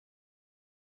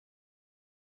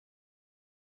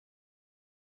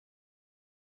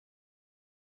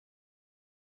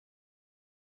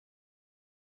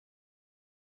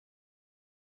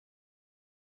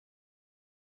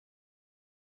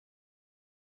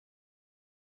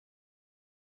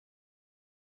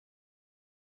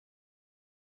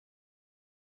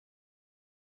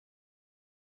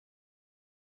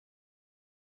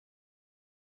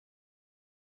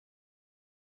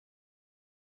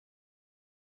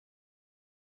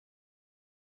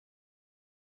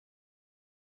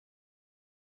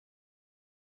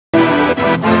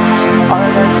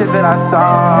that I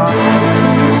saw.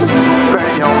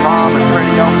 Pretty your mom and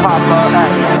pretty your papa,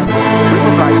 ayy. We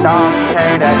was like dogs,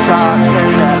 carry that dog,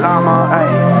 carry that llama,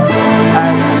 ayy.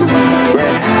 Ayy,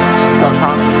 yeah,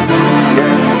 sometimes,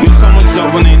 yeah. Knew someone's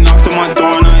up when they knocked on my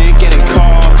door and I ain't get a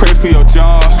call. Pray for your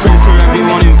job, pray for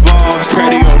everyone involved. Pray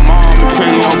to your mom and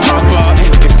pray to your papa, ayy.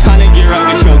 It's time to get right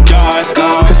with your God,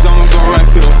 cause I'ma go right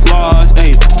for the flaws,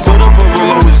 ayy. Filled up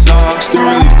overload with Zog, still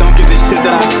really don't get the shit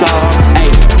that I saw,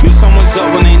 ayy. Knew someone's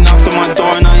up when they knocked on my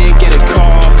door and I ain't get a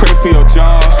call. Pray for your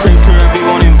job, pray for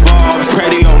everyone involved. Pray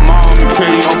to your mom and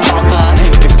pray to your papa, ayy.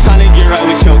 It's time to get right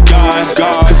with your God,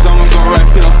 cause I'ma go right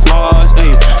for the flaws,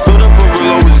 ayy. Filled up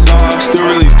overload with Zog, still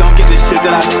really don't get the shit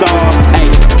that I saw, ayy.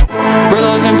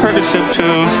 Rillos and Percocet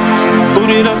pills,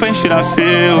 booted up ain't shit I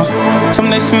feel. Some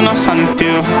days soon I'm signing a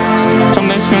deal, some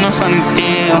days soon I'm signing a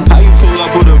deal. How you pull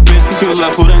up with a bitch but you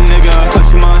left with a nigga?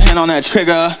 Touching my hand on that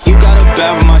trigger. You got a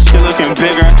bad but my shit looking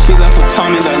bigger. She left with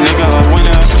Tommy, that nigga a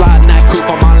winner. Sliding that coupe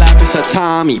on my lap, it's a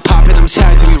Tommy. Popping them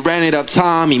tags and we ran it up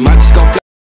Tommy. Might just go